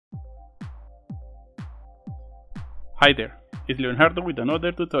Hi there, it's Leonardo with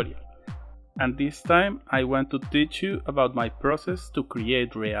another tutorial, and this time I want to teach you about my process to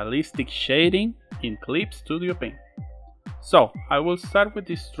create realistic shading in Clip Studio Paint. So I will start with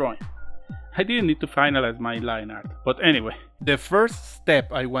this drawing. I didn't need to finalize my line art, but anyway, the first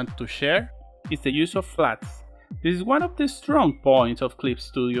step I want to share is the use of flats. This is one of the strong points of Clip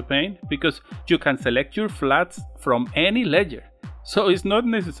Studio Paint because you can select your flats from any layer. So it's not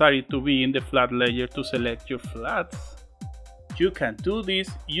necessary to be in the flat layer to select your flats. You can do this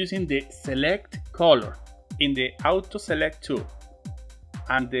using the select color in the auto select tool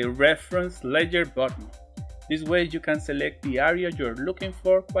and the reference layer button. This way you can select the area you're looking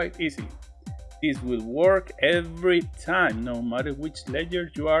for quite easily. This will work every time, no matter which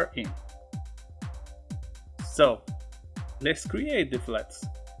layer you are in. So let's create the flats.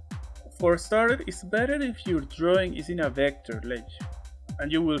 For starters, it's better if your drawing is in a vector layer,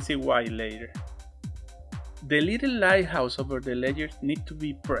 and you will see why later. The little lighthouse over the layers need to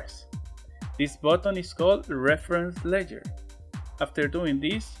be pressed. This button is called reference layer. After doing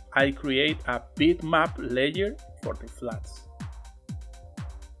this, I create a bitmap layer for the flats.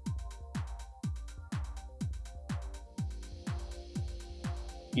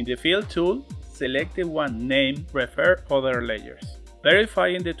 In the fill tool, select the one named Refer Other Layers. Verify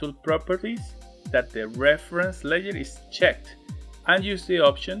in the tool properties that the reference layer is checked and use the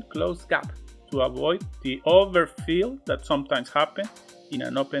option Close Gap to avoid the overfill that sometimes happens in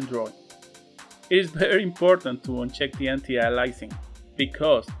an open drawing. It is very important to uncheck the anti-aliasing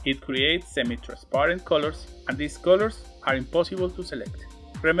because it creates semi-transparent colors and these colors are impossible to select.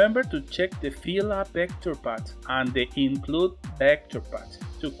 Remember to check the Fill a Vector Path and the Include Vector Path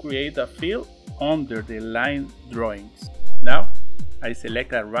to create a fill under the line drawings. Now, I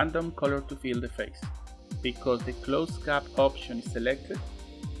select a random color to fill the face. Because the close gap option is selected,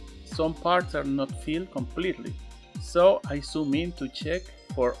 some parts are not filled completely, so I zoom in to check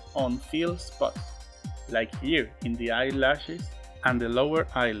for unfilled spots, like here in the eyelashes and the lower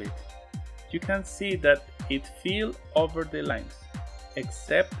eyelid. You can see that it fills over the lines,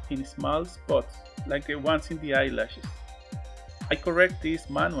 except in small spots like the ones in the eyelashes. I correct this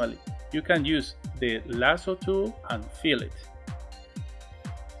manually. You can use the lasso tool and fill it.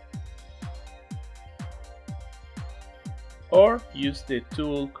 Or use the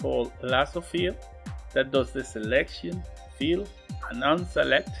tool called Lasso Fill that does the selection, fill, and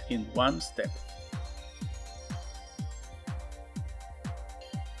unselect in one step.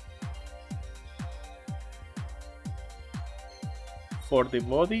 For the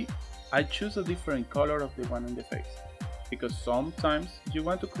body, I choose a different color of the one on the face, because sometimes you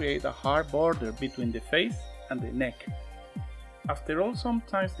want to create a hard border between the face and the neck. After all,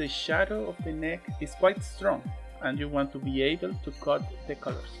 sometimes the shadow of the neck is quite strong and you want to be able to cut the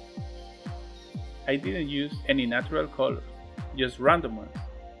colors. I didn't use any natural colors, just random ones.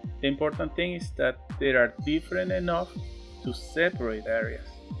 The important thing is that they are different enough to separate areas.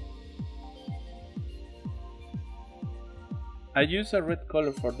 I use a red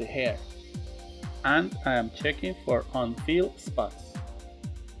color for the hair, and I am checking for unfilled spots.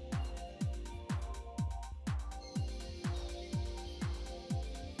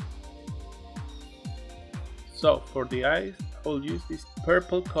 So for the eyes, I will use this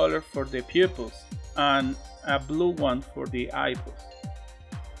purple color for the pupils and a blue one for the eyeballs.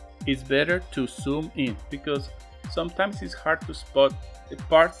 It's better to zoom in because sometimes it's hard to spot the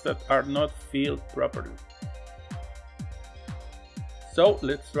parts that are not filled properly. So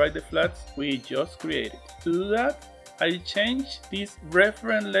let's try the flats we just created. To do that, I change these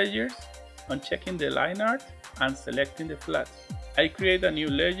reference layers on checking the line art and selecting the flats. I create a new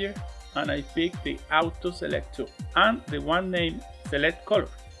layer and I pick the auto select tool and the one named select color.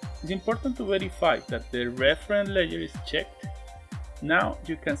 It's important to verify that the reference layer is checked. Now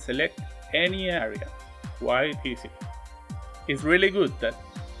you can select any area, quite easy. It's really good that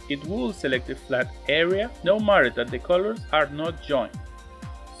it will select the flat area no matter that the colors are not joined.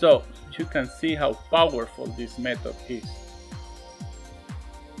 So you can see how powerful this method is.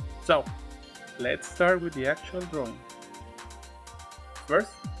 So let's start with the actual drawing.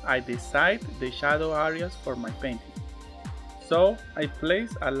 First, I decide the shadow areas for my painting. So I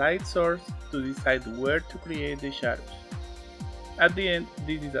place a light source to decide where to create the shadows. At the end,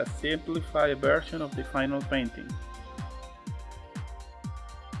 this is a simplified version of the final painting.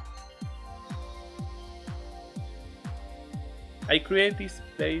 I create this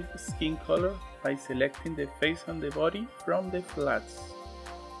base skin color by selecting the face and the body from the flats.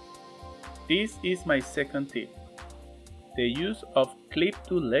 This is my second tip. The use of Clip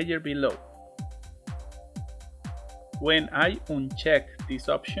to Layer Below. When I uncheck this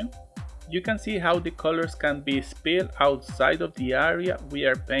option, you can see how the colors can be spilled outside of the area we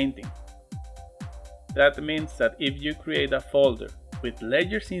are painting. That means that if you create a folder with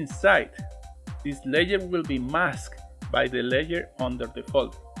layers inside, this layer will be masked by the layer under the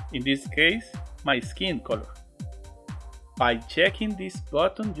folder. In this case, my skin color. By checking this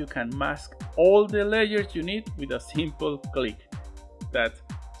button, you can mask all the layers you need with a simple click. That's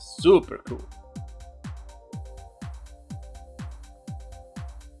super cool.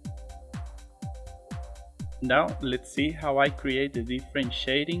 Now let's see how I create the different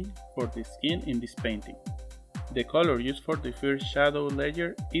shading for the skin in this painting. The color used for the first shadow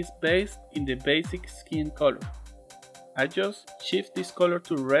layer is based in the basic skin color. I just shift this color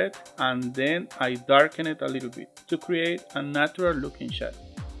to red and then I darken it a little bit to create a natural looking shadow.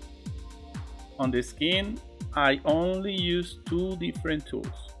 On the skin, I only use two different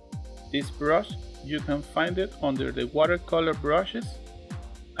tools. This brush, you can find it under the watercolor brushes,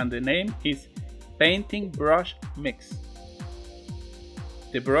 and the name is Painting Brush Mix.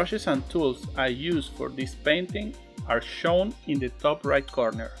 The brushes and tools I use for this painting are shown in the top right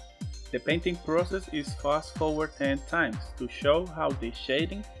corner. The painting process is fast forward 10 times to show how the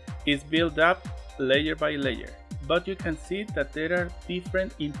shading is built up layer by layer. But you can see that there are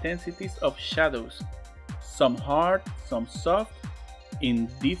different intensities of shadows, some hard, some soft, in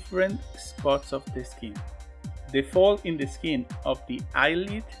different spots of the skin. The folds in the skin of the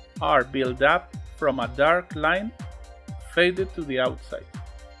eyelid are built up from a dark line faded to the outside.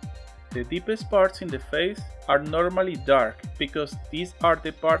 The deepest parts in the face are normally dark because these are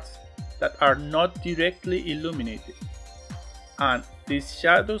the parts that are not directly illuminated, and these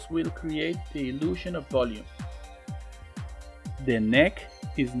shadows will create the illusion of volume. The neck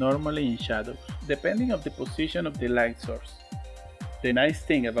is normally in shadows, depending on the position of the light source. The nice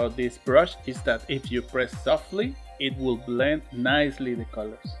thing about this brush is that if you press softly, it will blend nicely the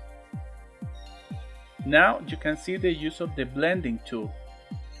colors. Now you can see the use of the blending tool.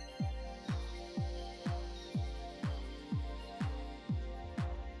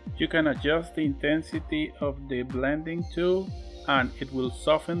 You can adjust the intensity of the blending tool and it will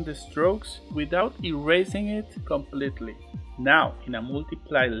soften the strokes without erasing it completely. Now, in a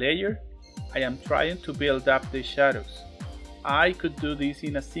multiply layer, I am trying to build up the shadows. I could do this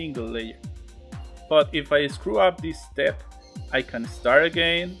in a single layer, but if I screw up this step, I can start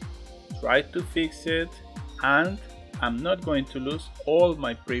again, try to fix it, and I'm not going to lose all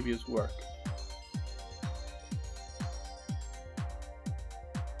my previous work.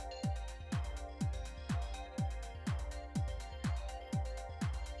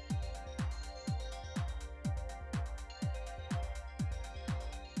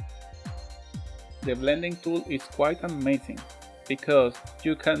 The blending tool is quite amazing because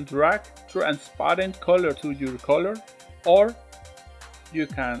you can drag transparent color to your color, or you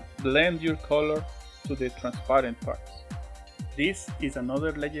can blend your color to the transparent parts. This is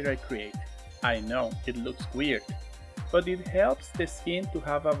another layer I create. I know it looks weird, but it helps the skin to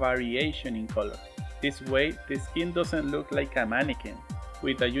have a variation in color. This way the skin doesn't look like a mannequin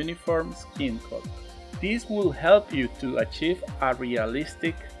with a uniform skin color. This will help you to achieve a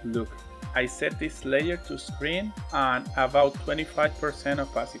realistic look. I set this layer to screen and about 25%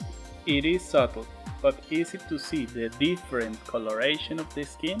 opacity. It is subtle, but easy to see the different coloration of the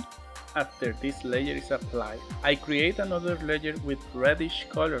skin after this layer is applied. I create another layer with reddish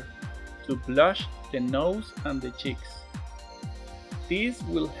color to blush the nose and the cheeks. This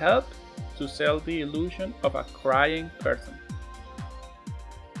will help to sell the illusion of a crying person.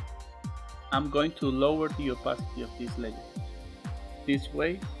 I'm going to lower the opacity of this layer. This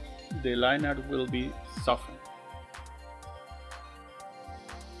way, the line art will be softened.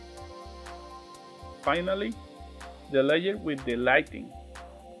 Finally, the layer with the lighting.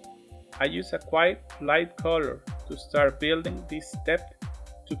 I use a quite light color to start building this step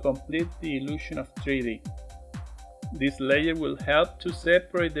to complete the illusion of 3D. This layer will help to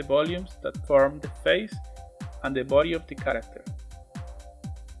separate the volumes that form the face and the body of the character.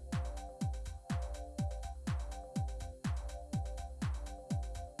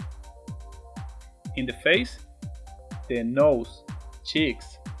 In the face, the nose,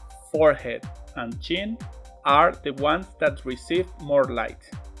 cheeks, forehead, and chin are the ones that receive more light.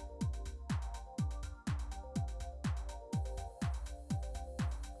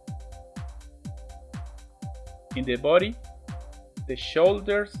 In the body, the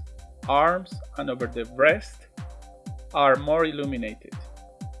shoulders, arms, and over the breast are more illuminated.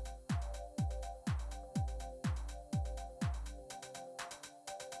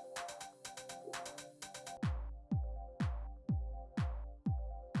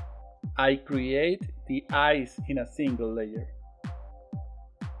 I create the eyes in a single layer.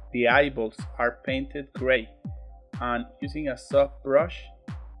 the eyeballs are painted gray, and using a soft brush,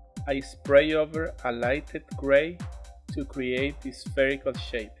 I spray over a lighted gray to create the spherical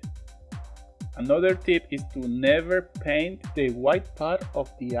shape. Another tip is to never paint the white part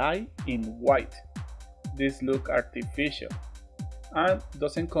of the eye in white. This looks artificial and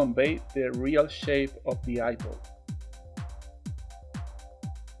doesn't convey the real shape of the eyeball.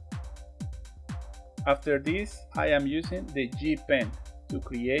 After this, I am using the G pen to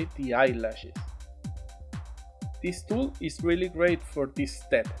create the eyelashes. This tool is really great for this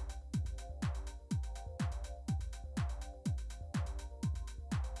step.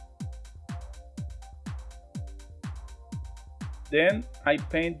 Then I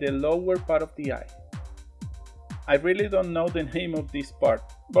paint the lower part of the eye. I really don't know the name of this part,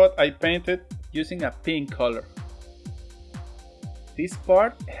 but I painted using a pink color. This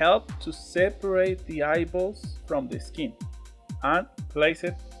part helps to separate the eyeballs from the skin and place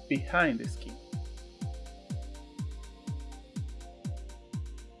it behind the skin.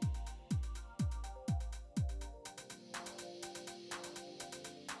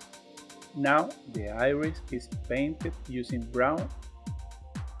 Now the iris is painted using brown.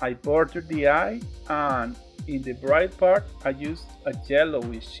 I bordered the eye, and in the bright part I used a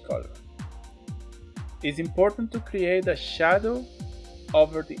yellowish color. It's important to create a shadow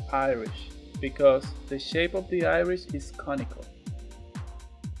over the iris because the shape of the iris is conical.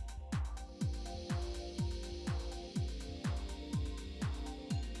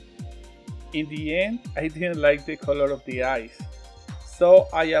 In the end, I didn't like the color of the eyes, so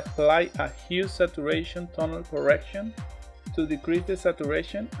I apply a hue saturation tonal correction to decrease the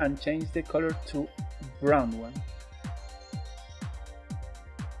saturation and change the color to brown one.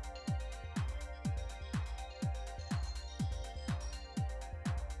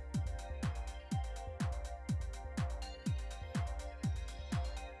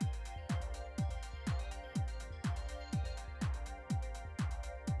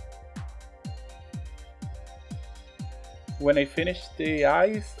 When I finish the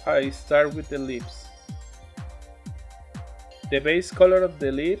eyes, I start with the lips. The base color of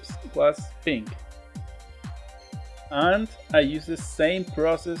the lips was pink, and I use the same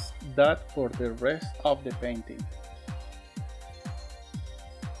process that for the rest of the painting.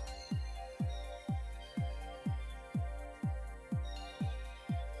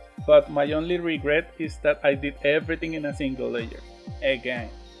 But my only regret is that I did everything in a single layer again.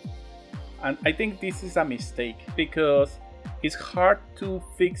 And I think this is a mistake because it's hard to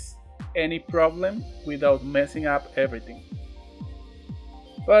fix any problem without messing up everything.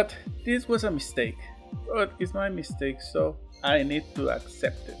 But this was a mistake. But it's my mistake, so I need to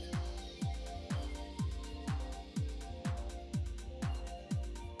accept it.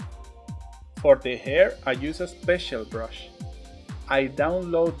 For the hair, I use a special brush. I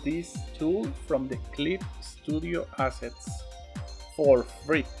download this tool from the Clip Studio Assets for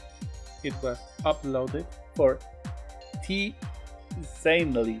free. It was uploaded for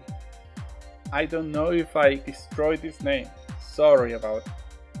Zanely. I don't know if I destroyed this name, sorry about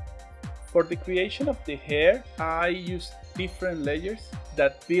it. For the creation of the hair, I used different layers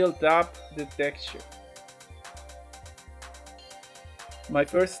that build up the texture. My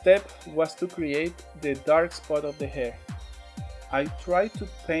first step was to create the dark spot of the hair. I tried to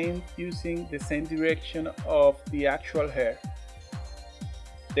paint using the same direction of the actual hair.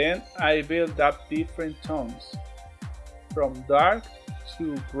 Then I built up different tones, from dark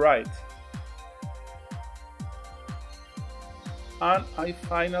to bright. And I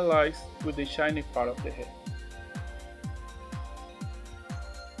finalized with the shiny part of the hair.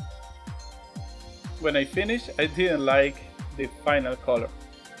 When I finished, I didn't like the final color.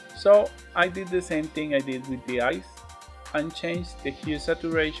 So I did the same thing I did with the eyes and changed the hue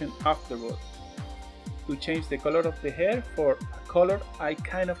saturation afterward to change the color of the hair for a color I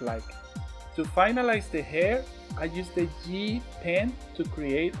kind of like. To finalize the hair, I used the G pen to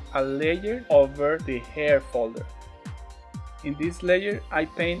create a layer over the hair folder. In this layer, I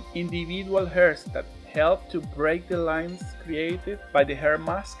paint individual hairs that help to break the lines created by the hair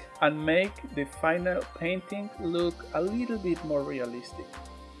mask and make the final painting look a little bit more realistic.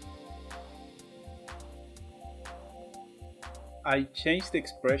 I changed the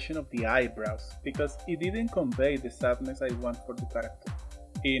expression of the eyebrows because it didn't convey the sadness I want for the character.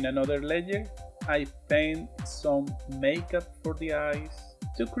 In another layer, I paint some makeup for the eyes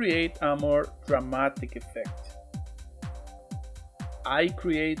to create a more dramatic effect. I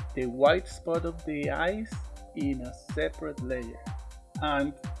create the white spot of the eyes in a separate layer,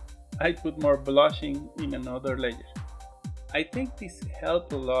 and I put more blushing in another layer. I think this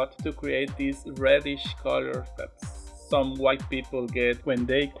helped a lot to create this reddish color that's some white people get when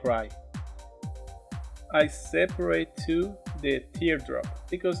they cry. I separate too the teardrop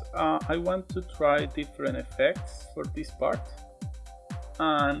because I want to try different effects for this part,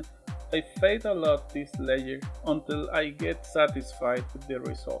 and I fade a lot this layer until I get satisfied with the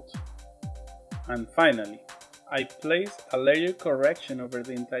result. And finally, I place a layer correction over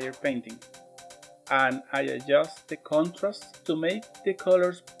the entire painting, and I adjust the contrast to make the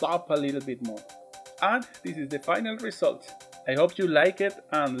colors pop a little bit more. And this is the final result. I hope you like it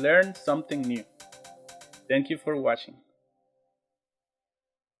and learned something new. Thank you for watching.